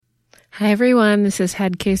Hi, everyone. This is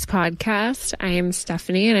Headcase Podcast. I am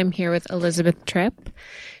Stephanie, and I'm here with Elizabeth Tripp.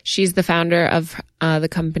 She's the founder of the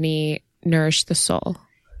company Nourish the Soul.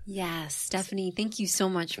 Yes, Stephanie, thank you so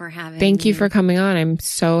much for having me. Thank you for coming on. I'm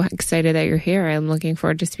so excited that you're here. I'm looking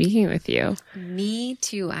forward to speaking with you. Me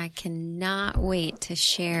too. I cannot wait to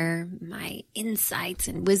share my insights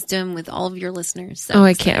and wisdom with all of your listeners. So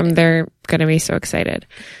I can't. They're going to be so excited.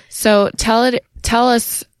 So tell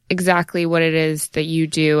us exactly what it is that you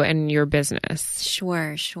do and your business.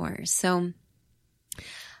 Sure. So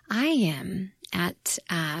I am at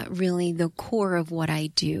really the core of what I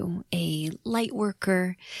do, a light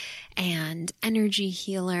worker and energy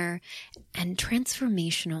healer and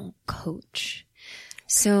transformational coach.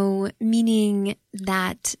 So meaning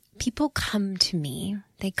that people come to me,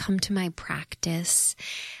 they come to my practice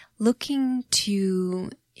looking to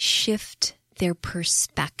shift their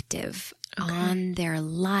perspective on their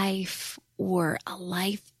life or a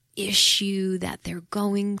life issue that they're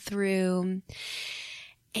going through.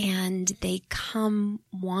 And they come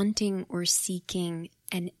wanting or seeking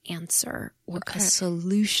an answer or a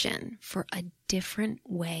solution for a different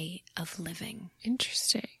way of living.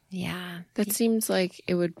 Interesting. Yeah. That seems like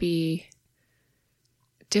it would be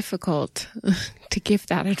difficult to give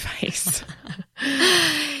that advice.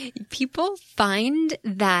 People find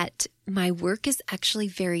that my work is actually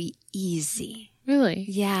very easy. Really?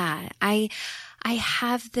 Yeah. I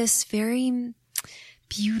have this very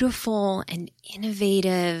beautiful and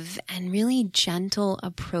innovative and really gentle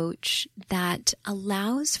approach that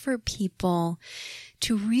allows for people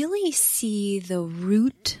to really see the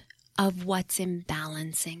root of what's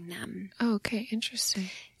imbalancing them. Oh, okay. Interesting.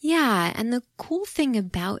 Yeah. And the cool thing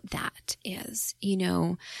about that is,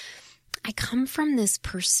 I come from this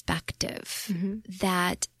perspective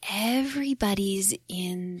that everybody's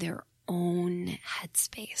in their own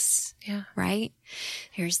headspace. Yeah. Right?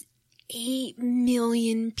 There's 8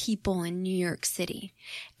 million people in New York City,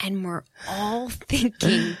 and we're all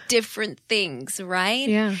thinking different things, right?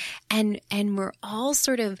 Yeah. And we're all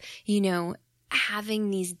sort of,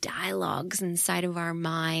 having these dialogues inside of our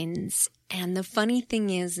minds. And the funny thing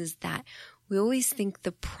is that we always think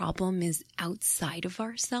the problem is outside of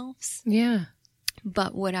ourselves. Yeah.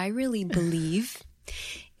 But what I really believe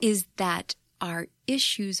is that our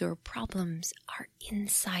issues or problems are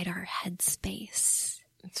inside our headspace.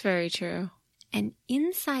 It's very true. And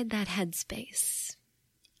inside that headspace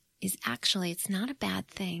is actually, it's not a bad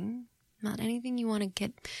thing, not anything you want to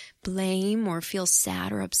get blame or feel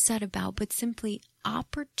sad or upset about, but simply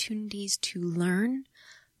opportunities to learn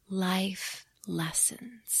life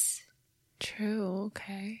lessons. True.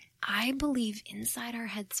 Okay. I believe inside our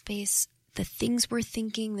headspace, the things we're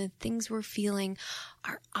thinking, the things we're feeling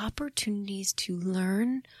are opportunities to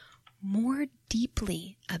learn more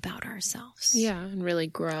deeply about ourselves. Yeah, and really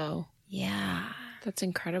grow. Yeah. That's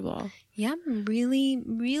incredible. Yeah, really,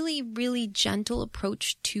 really, really gentle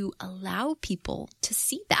approach to allow people to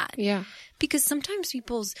see that. Yeah. Because sometimes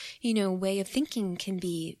people's, way of thinking can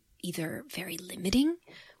be either very limiting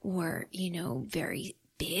or, very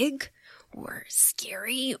big or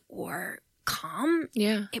scary or calm.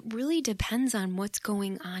 Yeah. It really depends on what's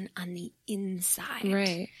going on the inside.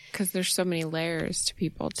 Right. Because there's so many layers to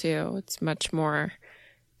people too. There's much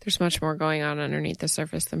more going on underneath the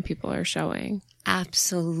surface than people are showing.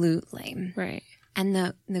 Absolutely. Right. And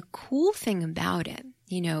the cool thing about it,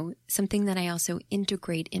 something that I also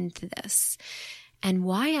integrate into this and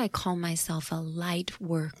why I call myself a light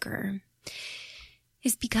worker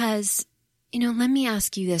is because, let me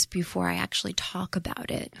ask you this before I actually talk about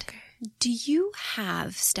it. Okay. Do you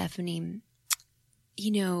have, Stephanie,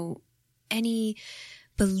 any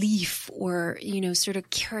belief or, sort of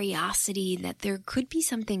curiosity that there could be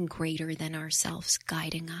something greater than ourselves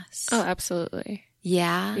guiding us? Oh, absolutely.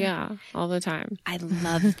 Yeah? Yeah, all the time. I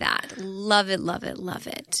love that. Love it, love it, love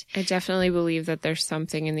it. I definitely believe that there's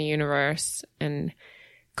something in the universe and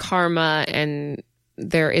karma, and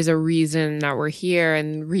there is a reason that we're here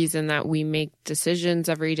and reason that we make decisions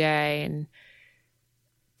every day, and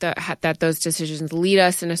that those decisions lead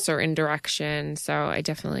us in a certain direction. So I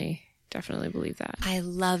definitely believe that. I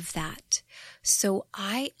love that. So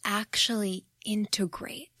I actually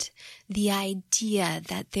integrate the idea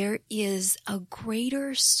that there is a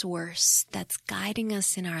greater source that's guiding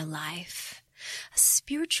us in our life, a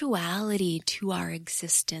spirituality to our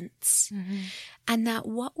existence, and that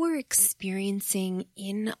what we're experiencing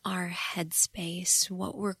in our headspace,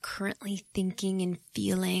 what we're currently thinking and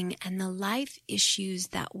feeling, and the life issues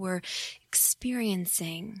that we're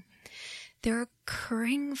experiencing, they're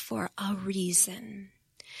occurring for a reason.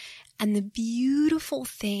 And the beautiful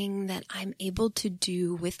thing that I'm able to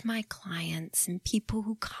do with my clients and people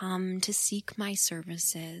who come to seek my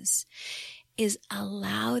services is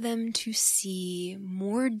allow them to see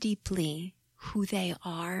more deeply who they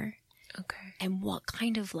are. Okay. And what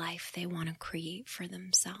kind of life they want to create for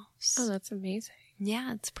themselves. Oh, that's amazing.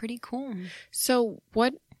 Yeah, it's pretty cool. So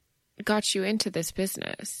what got you into this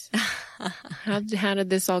business? How did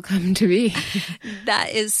this all come to be?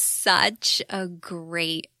 That is such a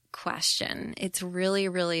great question. It's really,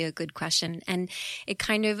 really a good question. And it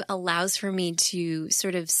kind of allows for me to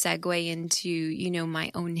sort of segue into,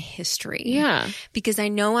 my own history. Yeah. Because I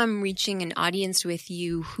know I'm reaching an audience with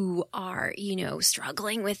you who are,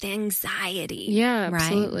 struggling with anxiety. Yeah, right?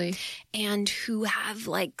 absolutely. And who have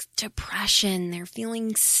like depression. They're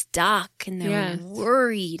feeling stuck and they're Yes.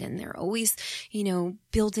 worried and they're always,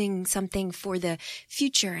 building something for the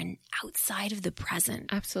future and outside of the present.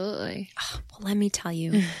 Absolutely. Well, let me tell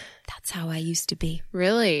you, that's how I used to be.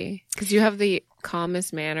 Really? Because you have the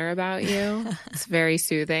calmest manner about you. It's very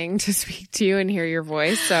soothing to speak to you and hear your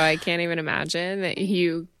voice. So I can't even imagine that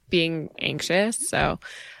you being anxious. So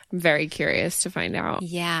I'm very curious to find out.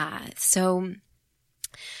 Yeah. So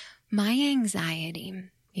my anxiety,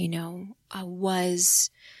 was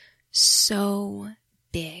so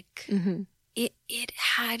big. Mm-hmm. It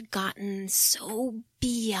had gotten so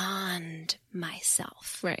beyond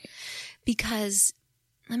myself. Right. Because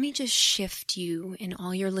let me just shift you and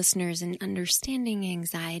all your listeners in understanding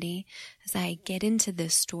anxiety as I get into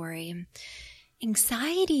this story.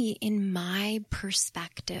 Anxiety, in my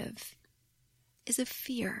perspective, is a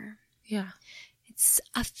fear. Yeah. It's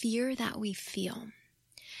a fear that we feel.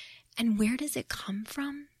 And where does it come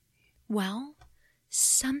from? Well,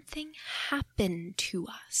 something happened to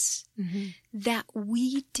us that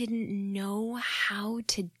we didn't know how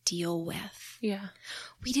to deal with. Yeah.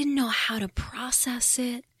 We didn't know how to process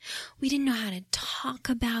it. We didn't know how to talk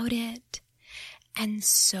about it. And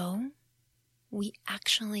so we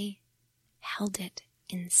actually held it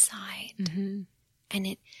inside. Mm-hmm.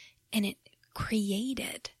 And it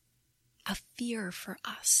created a fear for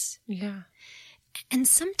us. Yeah. And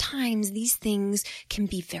sometimes these things can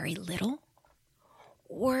be very little,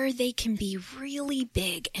 or they can be really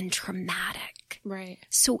big and traumatic. Right.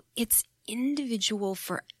 So it's individual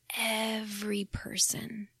for every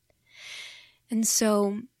person. And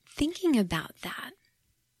so thinking about that,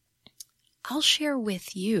 I'll share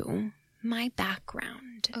with you my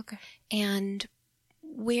background. Okay. And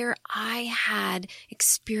where I had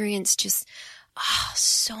experienced just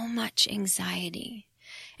so much anxiety.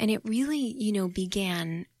 And it really,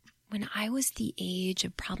 began when I was the age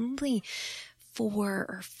of probably 4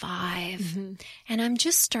 or 5. Mm-hmm. And I'm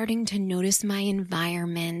just starting to notice my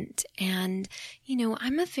environment. And,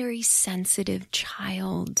 I'm a very sensitive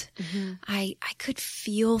child. Mm-hmm. I could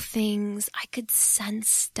feel things. I could sense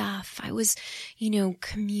stuff. I was,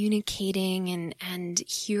 communicating and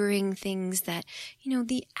hearing things that,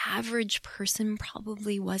 the average person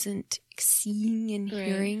probably wasn't seeing and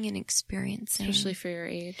hearing and experiencing. Especially for your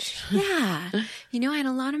age. Yeah. I had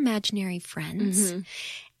a lot of imaginary friends. Mm-hmm.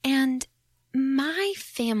 And my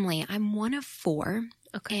family, I'm one of 4.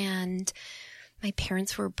 Okay. And my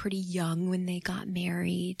parents were pretty young when they got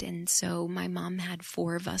married. And so my mom had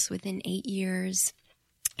 4 of us within 8 years.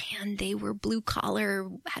 And they were blue collar,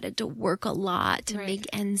 had to work a lot to make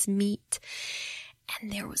ends meet.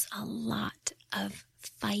 And there was a lot of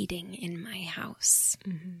fighting in my house.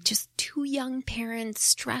 Mm-hmm. Just 2 young parents,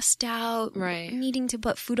 stressed out, needing to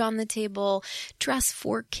put food on the table, dress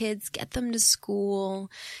 4 kids, get them to school,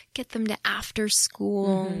 get them to after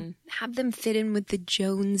school, have them fit in with the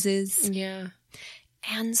Joneses. Yeah.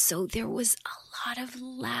 And so there was a lot of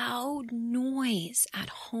loud noise at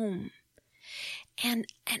home. And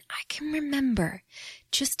I can remember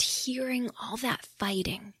just hearing all that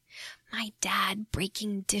fighting. My dad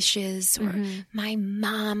breaking dishes, or my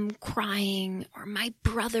mom crying, or my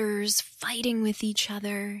brothers fighting with each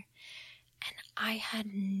other. And I had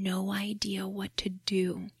no idea what to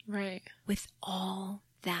do with all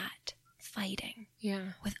that fighting.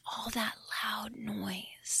 Yeah. With all that loud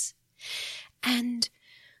noise. And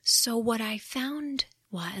so what I found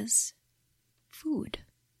was food.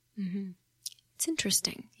 Mm-hmm. It's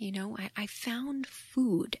interesting, I found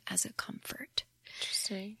food as a comfort.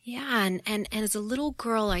 Interesting. Yeah, and as a little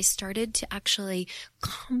girl, I started to actually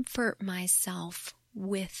comfort myself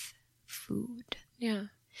with food. Yeah.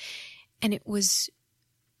 And it was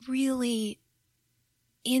really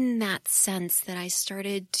in that sense that I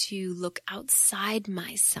started to look outside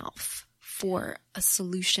myself for a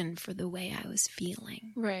solution for the way I was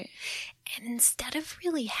feeling. Right. And instead of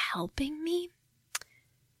really helping me,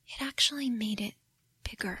 it actually made it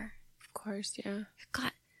bigger Of course, yeah. It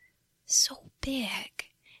got so big.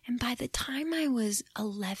 And by the time I was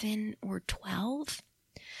 11 or 12,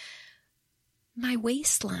 my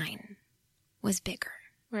waistline was bigger.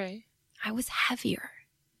 Right. I was heavier.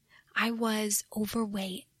 I was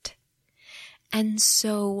overweight. And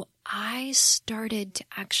so I started to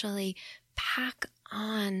actually pack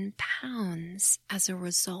on pounds as a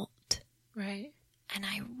result. Right. And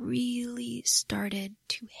I really started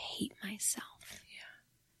to hate myself.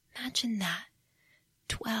 Yeah. Imagine that.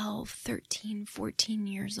 12, 13, 14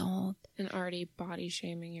 years old. And already body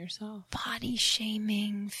shaming yourself. Body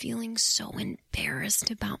shaming, feeling so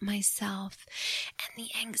embarrassed about myself, and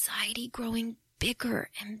the anxiety growing bigger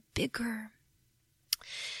and bigger.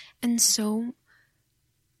 And so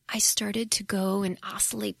I started to go and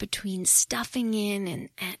oscillate between stuffing in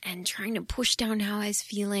and trying to push down how I was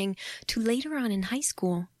feeling, to later on in high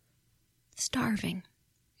school, starving.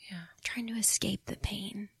 Yeah. Trying to escape the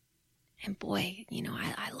pain. And boy,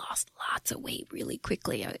 I lost lots of weight really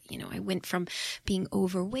quickly. I went from being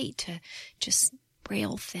overweight to just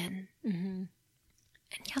rail thin. Mm-hmm.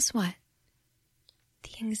 And guess what?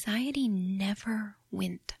 The anxiety never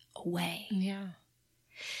went away. Yeah.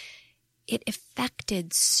 It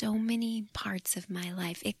affected so many parts of my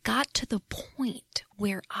life. It got to the point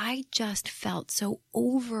where I just felt so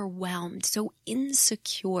overwhelmed, so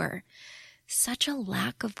insecure, such a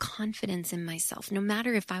lack of confidence in myself, no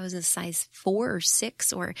matter if I was a size 4 or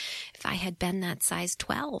 6 or if I had been that size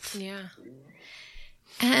 12. Yeah.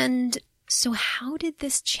 And so how did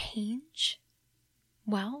this change?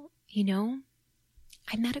 Well,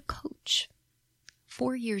 I met a coach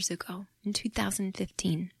 4 years ago in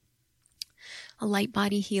 2015. A light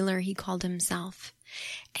body healer, he called himself.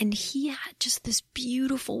 And he had just this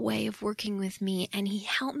beautiful way of working with me. And he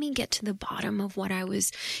helped me get to the bottom of what I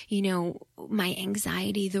was, my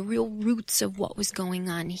anxiety, the real roots of what was going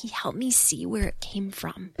on. He helped me see where it came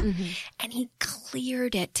from. Mm-hmm. And he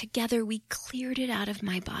cleared it. Together, we cleared it out of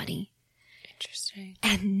my body. Interesting.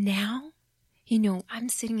 And now, I'm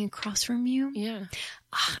sitting across from you. Yeah.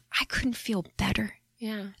 I couldn't feel better.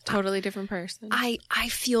 Yeah. Totally different person. I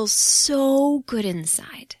feel so good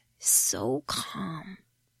inside. So calm,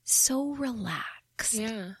 so relaxed.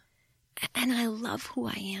 Yeah. And I love who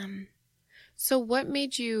I am. So what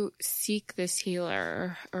made you seek this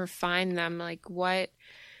healer or find them? Like, what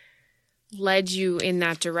led you in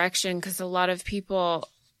that direction? Because a lot of people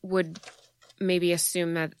would maybe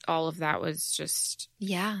assume that all of that was just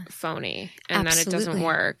phony and that it doesn't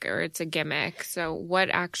work or it's a gimmick. So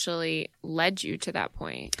what actually led you to that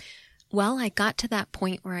point? Well, I got to that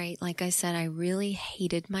point where like I said, I really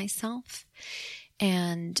hated myself.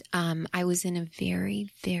 And I was in a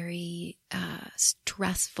very, very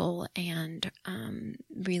stressful and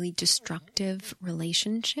really destructive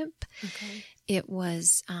relationship. Okay. It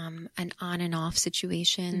was an on and off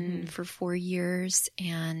situation for 4 years.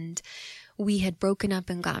 And we had broken up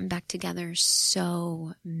and gotten back together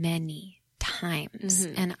so many times.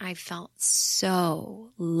 And I felt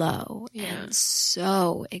so low and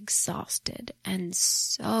so exhausted and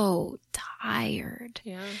so tired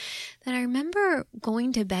that I remember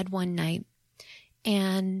going to bed one night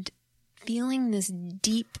and feeling this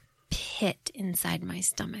deep pit inside my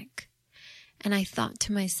stomach. And I thought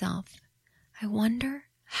to myself, I wonder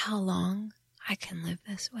how long I can live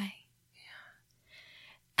this way.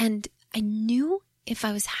 And I knew if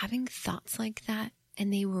I was having thoughts like that,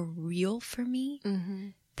 and they were real for me,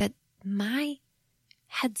 that my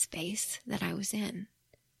headspace that I was in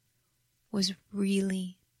was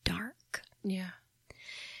really dark. Yeah.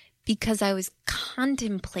 Because I was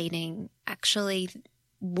contemplating actually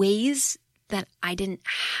ways that I didn't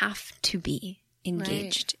have to be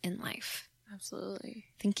engaged in life. Absolutely.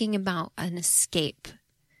 Thinking about an escape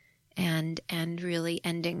and really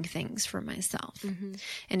ending things for myself.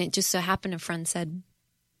 And it just so happened a friend said,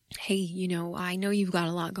 hey, I know you've got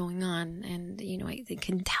a lot going on and, I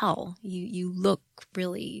can tell you look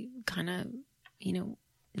really kind of,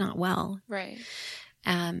 not well. Right.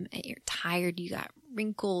 You're tired. You got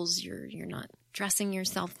wrinkles. You're not dressing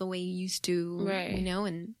yourself the way you used to, right.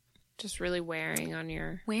 And just really wearing on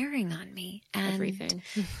me and everything.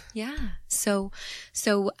 Yeah. So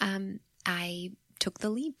I took the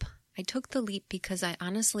leap. I took the leap because I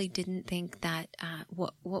honestly didn't think that,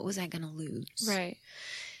 what was I going to lose? Right.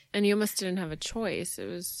 And you almost didn't have a choice. It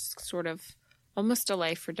was sort of almost a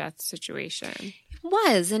life or death situation. It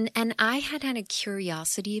was. And I had a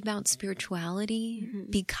curiosity about spirituality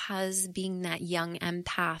because being that young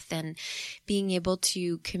empath and being able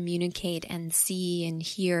to communicate and see and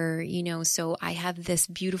hear, so I have this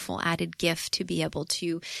beautiful added gift to be able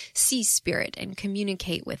to see spirit and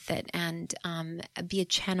communicate with it and be a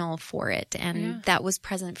channel for it. And that was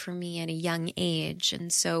present for me at a young age.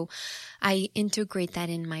 And so I integrate that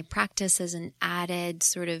in my practice as an added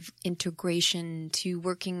sort of integration to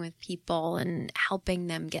working with people and helping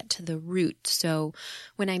them get to the root. So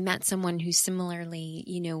when I met someone who similarly,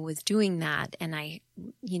 was doing that and I,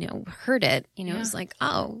 heard it, it was like,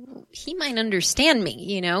 oh, he might understand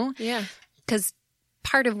me, Yeah. Because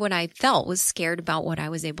part of what I felt was scared about what I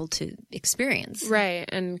was able to experience. Right.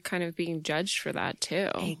 And kind of being judged for that too.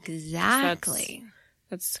 Exactly.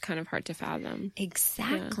 That's kind of hard to fathom.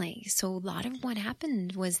 Exactly. Yeah. So a lot of what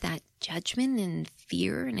happened was that judgment and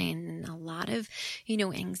fear and a lot of,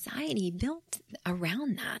 anxiety built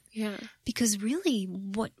around that. Yeah. Because really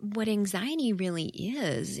what anxiety really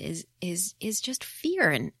is just fear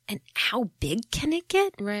and how big can it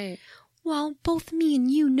get? Right. Well, both me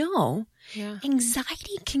and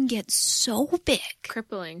anxiety can get so big.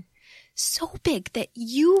 Crippling. So big that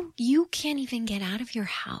you can't even get out of your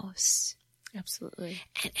house. Absolutely.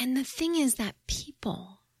 And the thing is that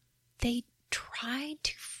people, they try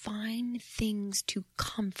to find things to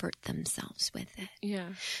comfort themselves with it. Yeah.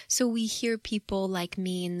 So we hear people like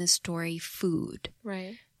me in the story, food.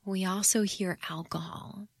 Right. We also hear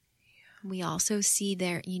alcohol. Yeah. We also see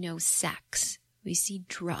their, sex. We see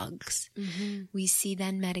drugs. Mm-hmm. We see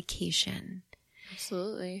then medication.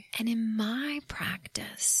 Absolutely. And in my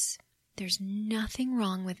practice, there's nothing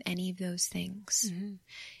wrong with any of those things. Mm-hmm.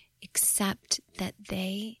 Except that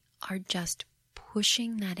they are just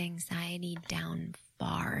pushing that anxiety down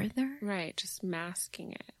farther. Right, just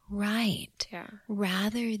masking it. Right. Yeah.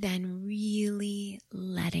 Rather than really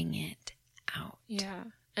letting it out. Yeah.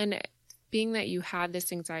 And being that you had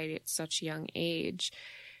this anxiety at such a young age,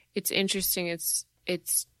 it's interesting. It's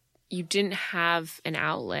you didn't have an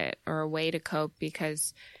outlet or a way to cope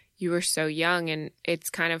because you were so young, and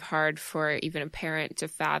it's kind of hard for even a parent to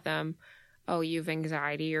fathom, oh, you have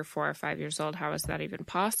anxiety, you're 4 or 5 years old. How is that even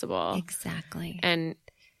possible? Exactly. And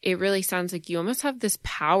it really sounds like you almost have this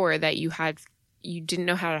power that you didn't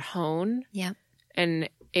know how to hone. Yeah. And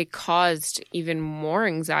it caused even more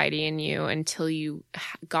anxiety in you until you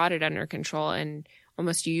got it under control and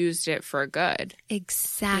almost used it for good.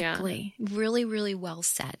 Exactly. Yeah. Really, really well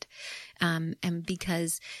said. And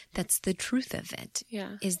because that's the truth of it.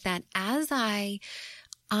 Yeah. Is that as I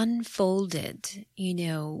unfolded,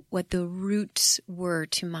 what the roots were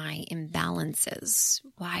to my imbalances,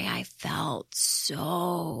 why I felt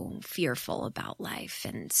so fearful about life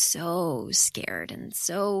and so scared and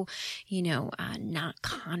so, not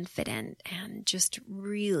confident and just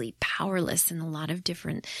really powerless in a lot of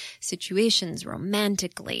different situations,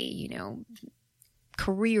 romantically,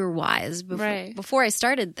 career-wise. Before I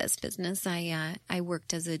started this business, I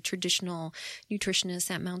worked as a traditional nutritionist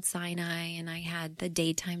at Mount Sinai, and I had the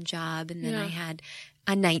daytime job, and then I had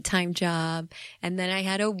a nighttime job, and then I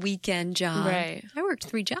had a weekend job. Right. I worked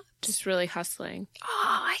 3 jobs. Just really hustling.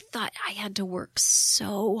 Oh, I thought I had to work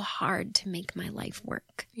so hard to make my life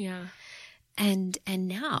work. Yeah. And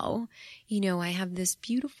now, I have this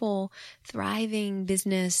beautiful, thriving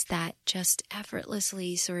business that just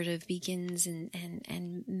effortlessly sort of begins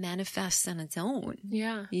and manifests on its own.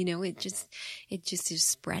 Yeah. It just is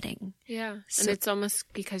spreading. Yeah. So, and it's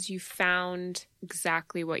almost because you found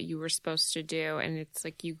exactly what you were supposed to do. And it's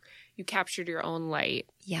like you captured your own light.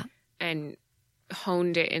 Yeah. And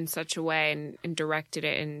honed it in such a way and directed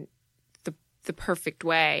it in the perfect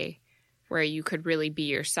way where you could really be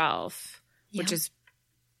yourself. Yeah. Which is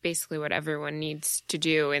basically what everyone needs to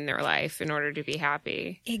do in their life in order to be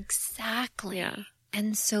happy. Exactly. Yeah.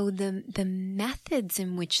 And so the methods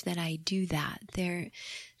in which that I do that, they're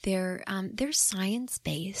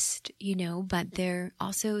science-based, but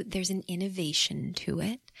there's an innovation to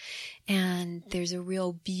it, and there's a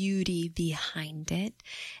real beauty behind it,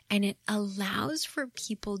 and it allows for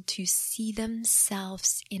people to see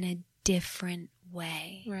themselves in a different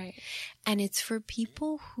way. Right. And it's for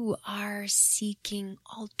people who are seeking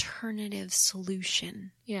alternative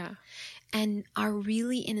solution. Yeah. And are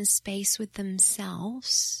really in a space with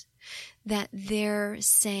themselves that they're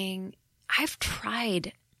saying, I've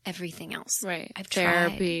tried everything else. Right. I've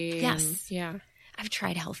Therapy. tried. Yes. Yeah. I've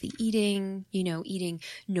tried healthy eating, eating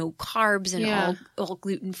no carbs and all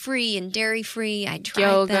gluten-free and dairy-free. I tried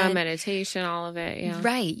yoga, that. Meditation, all of it. Yeah.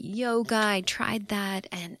 Right. Yoga. I tried that.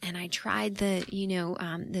 And I tried the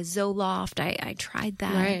Zoloft. I tried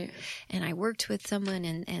that. Right. And I worked with someone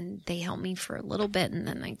and they helped me for a little bit and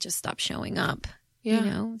then I just stopped showing up.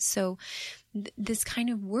 Yeah. So this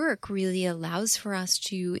kind of work really allows for us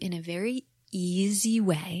to, in a very easy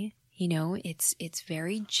way, it's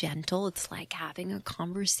very gentle. It's like having a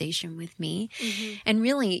conversation with me. Mm-hmm. And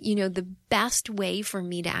really, the best way for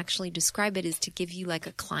me to actually describe it is to give you like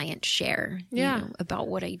a client share about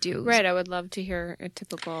what I do. Right. I would love to hear a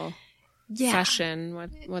typical session,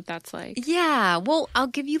 what that's like. Yeah. Well, I'll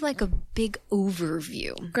give you like a big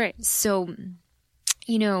overview. Great. So,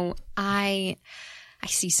 I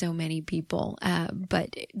see so many people,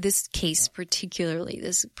 but this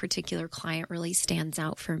particular client really stands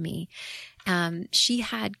out for me. She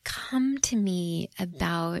had come to me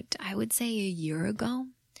about, I would say, a year ago,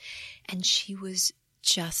 and she was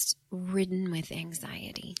just ridden with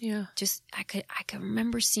anxiety. Yeah. I could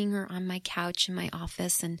remember seeing her on my couch in my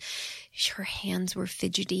office and her hands were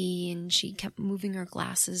fidgety and she kept moving her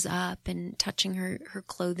glasses up and touching her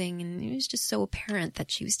clothing. And it was just so apparent that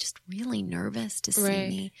she was just really nervous to see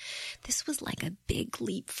me. This was like a big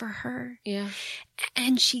leap for her. Yeah.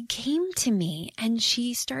 And she came to me and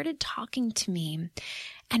she started talking to me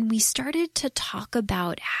and we started to talk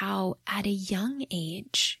about how at a young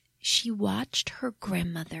age, she watched her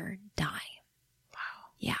grandmother die.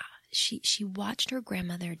 Wow. Yeah. She watched her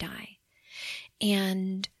grandmother die.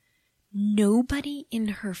 And nobody in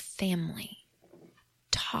her family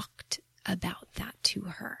talked about that to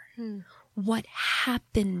her. What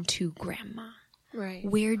happened to grandma? Right.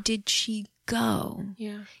 Where did she go?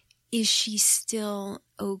 Yeah. Is she still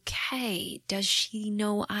okay? Does she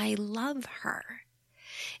know I love her?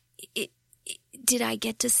 Did I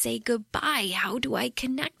get to say goodbye? How do I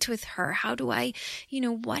connect with her? How do I,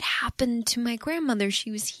 what happened to my grandmother? She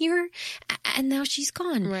was here and now she's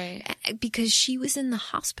gone. Right. Because she was in the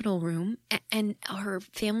hospital room and her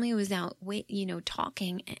family was out,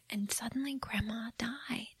 talking and suddenly grandma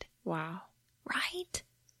died. Wow. Right?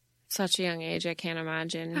 Such a young age, I can't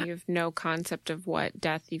imagine. You have no concept of what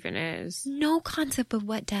death even is. No concept of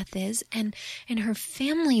what death is. And her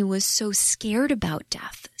family was so scared about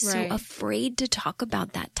death, so afraid to talk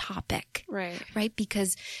about that topic. Right. Right?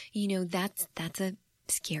 Because, that's a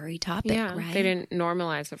scary topic, right? They didn't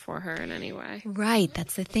normalize it for her in any way. Right.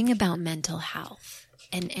 That's the thing about mental health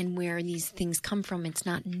and where these things come from. It's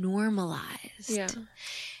not normalized. Yeah.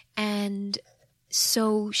 And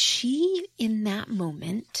so she, in that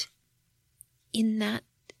moment, in that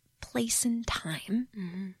place and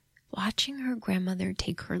time, watching her grandmother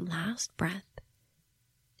take her last breath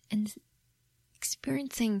and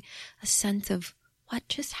experiencing a sense of what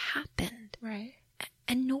just happened. Right.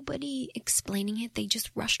 And nobody explaining it. They just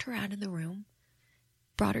rushed her out of the room,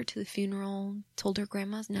 brought her to the funeral, told her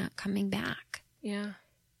grandma's not coming back. Yeah.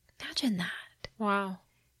 Imagine that. Wow.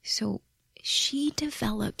 So she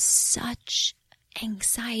developed such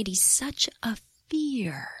anxiety, such a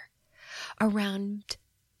fear around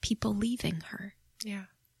people leaving her. Yeah.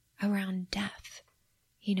 Around death,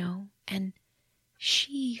 and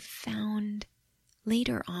she found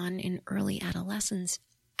later on in early adolescence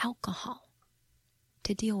alcohol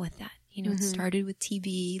to deal with that. It started with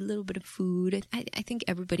TV, a little bit of food. I think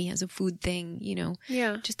everybody has a food thing,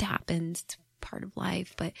 Yeah. it just happens. It's part of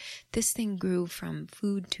life. But this thing grew from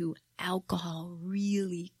food to alcohol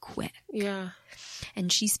really quick. Yeah.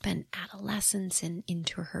 And she spent adolescence and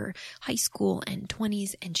into her high school and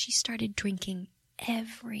 20s, and she started drinking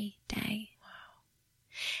every day. Wow.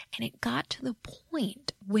 And it got to the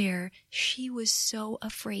point where she was so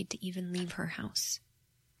afraid to even leave her house.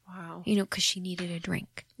 Wow. Because she needed a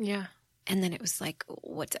drink. Yeah. And then it was like,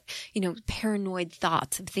 paranoid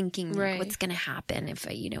thoughts of thinking what's going to happen if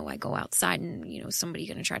I go outside and, somebody's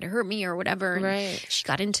going to try to hurt me or whatever. And right. She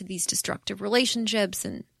got into these destructive relationships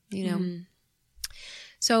and,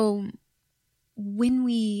 So when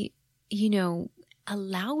we,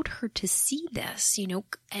 allowed her to see this,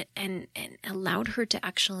 and allowed her to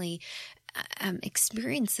actually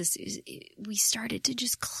experience this, we started to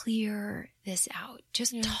just clear this out.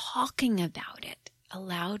 Just talking about it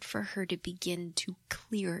allowed for her to begin to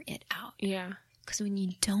clear it out. Yeah. Because when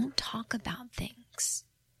you don't talk about things,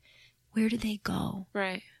 where do they go?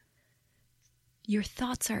 Right. Your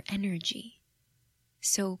thoughts are energy.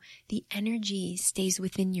 So the energy stays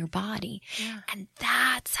within your body. Yeah. And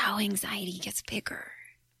that's how anxiety gets bigger.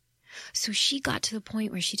 So she got to the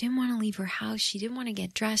point where she didn't want to leave her house. She didn't want to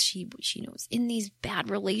get dressed. She was in these bad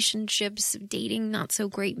relationships, dating not so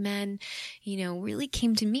great men, really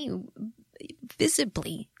came to me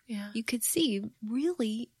visibly. Yeah. You could see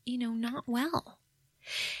really, not well.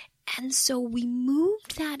 And so we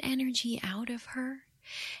moved that energy out of her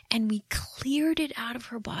and we cleared it out of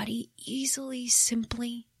her body easily,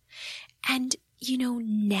 simply. And,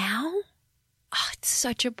 now, it's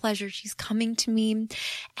such a pleasure. She's coming to me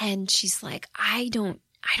and she's like, I don't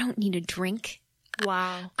need a drink.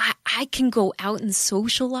 Wow. I can go out and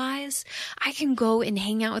socialize. I can go and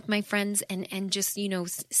hang out with my friends and just,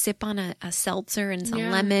 sip on a seltzer and some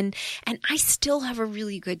lemon. And I still have a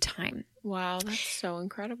really good time. Wow. That's so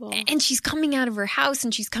incredible. And she's coming out of her house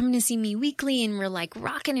and she's coming to see me weekly and we're like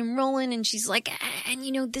rocking and rolling. And she's like,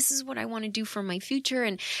 and this is what I want to do for my future.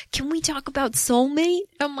 And can we talk about soulmate?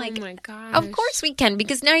 I'm like, oh my gosh. Of course we can,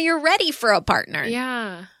 because now you're ready for a partner.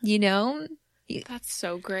 Yeah. That's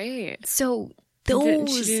so great. So she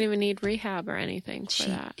didn't even need rehab or anything for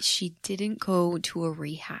that. She didn't go to a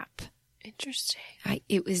rehab. Interesting.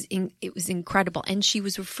 It was incredible. And she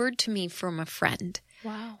was referred to me from a friend.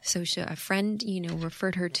 Wow. So a friend,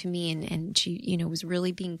 referred her to me and she, was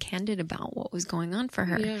really being candid about what was going on for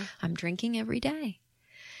her. Yeah. I'm drinking every day.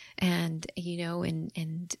 And,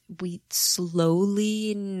 and we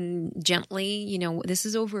slowly and gently, this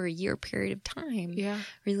is over a year period of time,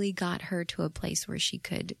 really got her to a place where she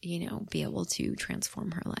could, be able to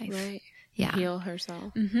transform her life. Right. Yeah. Heal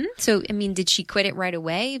herself. Mm-hmm. So, did she quit it right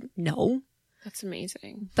away? No. That's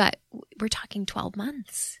amazing. But we're talking 12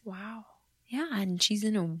 months. Wow. Yeah. And she's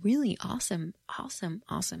in a really awesome, awesome,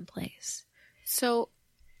 awesome place. So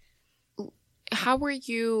how were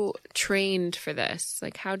you trained for this?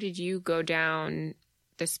 Like, how did you go down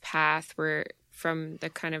this path from the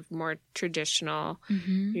kind of more traditional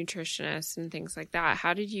nutritionists and things like that?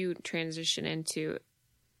 How did you transition into,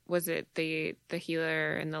 was it the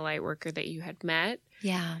healer and the light worker that you had met?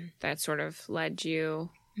 Yeah. That sort of led you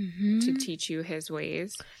to teach you his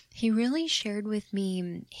ways? He really shared with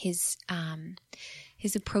me his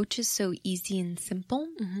approach is so easy and simple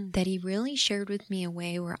that he really shared with me a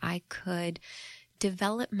way where I could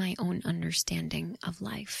develop my own understanding of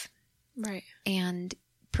life. Right. And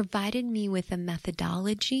provided me with a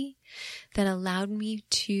methodology that allowed me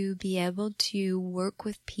to be able to work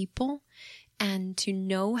with people and to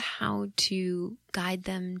know how to guide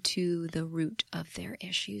them to the root of their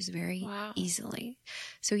issues very easily.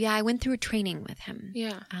 So yeah, I went through a training with him.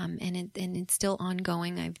 Yeah. And it's still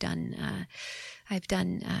ongoing. I've done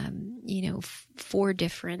 4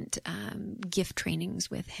 different gift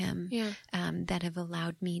trainings with him that have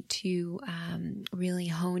allowed me to really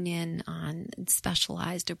hone in on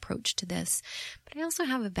specialized approach to this. But I also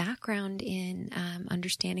have a background in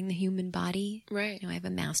understanding the human body. Right. I have a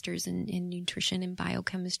master's in nutrition and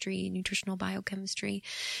biochemistry, nutritional biochemistry.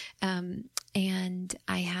 And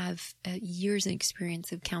I have years of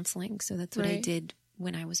experience of counseling. So that's what I did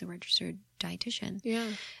when I was a registered dietitian. Yeah.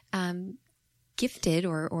 Gifted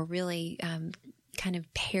or really kind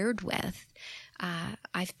of paired with,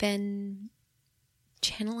 I've been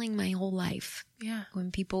channeling my whole life. Yeah. When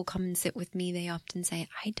people come and sit with me, they often say,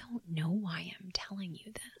 I don't know why I'm telling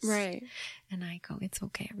you this. Right. And I go, it's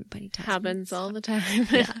okay. Everybody tells Happens me all the time.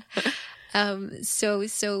 Yeah. So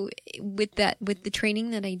with the training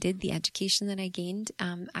that I did, the education that I gained,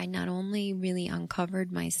 I not only really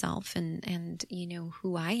uncovered myself and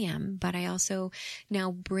who I am, but I also now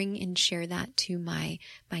bring and share that to my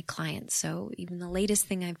clients. So even the latest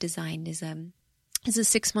thing I've designed is a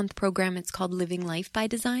 6-month program. It's called Living Life by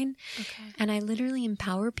Design. Okay. And I literally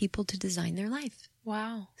empower people to design their life.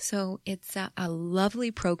 Wow. So it's a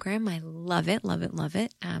lovely program. I love it, love it, love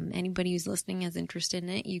it. Anybody who's listening is interested in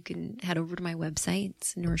it, you can head over to my website.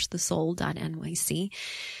 It's nourishthesoul.nyc.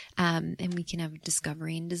 And we can have a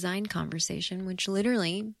discovery and design conversation, which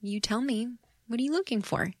literally you tell me, what are you looking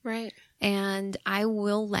for? Right. And I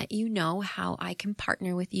will let you know how I can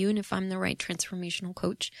partner with you and if I'm the right transformational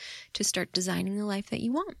coach to start designing the life that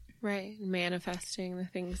you want. Right. Manifesting the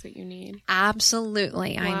things that you need.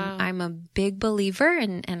 Absolutely. Wow. I'm a big believer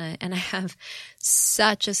and I have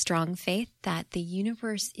such a strong faith that the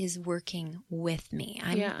universe is working with me.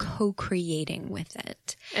 I'm co-creating with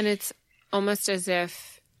it. And it's almost as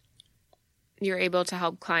if you're able to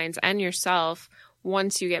help clients and yourself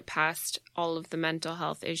once you get past all of the mental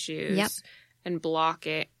health issues and block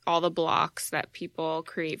it all the blocks that people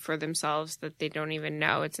create for themselves that they don't even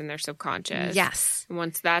know it's in their subconscious. Yes. And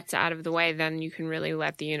once that's out of the way, then you can really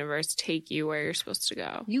let the universe take you where you're supposed to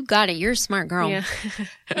go. You got it. You're a smart girl. Yeah.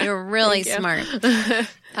 You're really Thank you.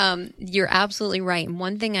 smart. You're absolutely right. And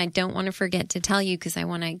one thing I don't want to forget to tell you, because I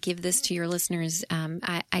want to give this to your listeners,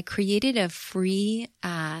 I created a free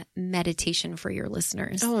meditation for your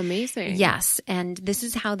listeners. Oh, amazing. Yes. And this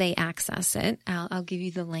is how they access it. I'll give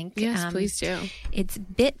you the link. Yes, please do. It's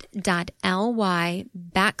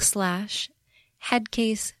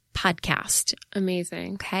bit.ly/headcase podcast.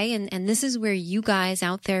 Amazing. Okay. And this is where you guys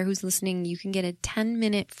out there who's listening, you can get a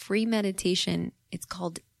 10-minute free meditation. It's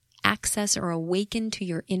called Access or Awaken to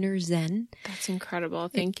Your Inner Zen. That's incredible.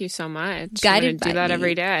 Thank you so much. Guided I'm gonna by do that me.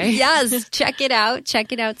 every day. Yes. Check it out.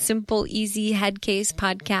 Check it out. Simple, easy Headcase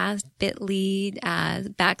podcast, bit.ly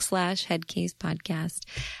 /Headcase podcast.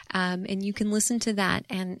 And you can listen to that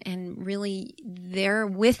and really there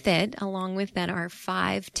with it, along with that are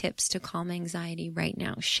 5 tips to calm anxiety right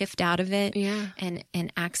now. Shift out of it Yeah.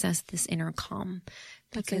 and access this inner calm.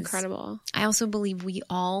 That's Because incredible. I also believe we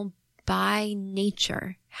all by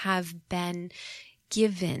nature have been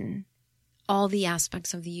given all the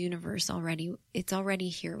aspects of the universe already. It's already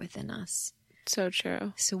here within us. So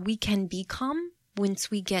true. So we can be calm once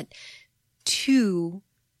we get to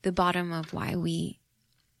the bottom of why we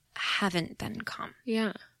haven't been calm.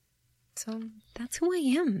 Yeah. So that's who I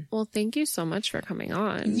am. Well, thank you so much for coming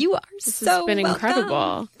on. You are This so has been welcome.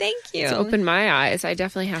 incredible. Thank you. It's opened my eyes. I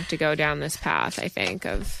definitely have to go down this path, I think,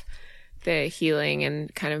 of the healing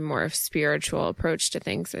and kind of more spiritual approach to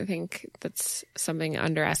things. I think that's something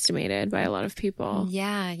underestimated by a lot of people.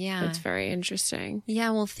 Yeah. It's very interesting.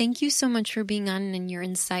 Yeah. Well, thank you so much for being on, and you're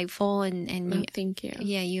insightful and Oh, thank you.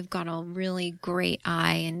 yeah, you've got a really great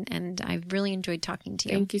eye, and I've really enjoyed talking to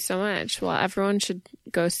you. Thank you so much. Well, everyone should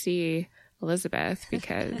go see Elizabeth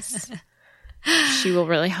because she will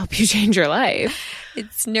really help you change your life.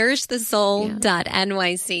 It's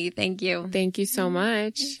nourishthesoul.nyc. Thank you. Thank you so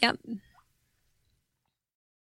much. Yep.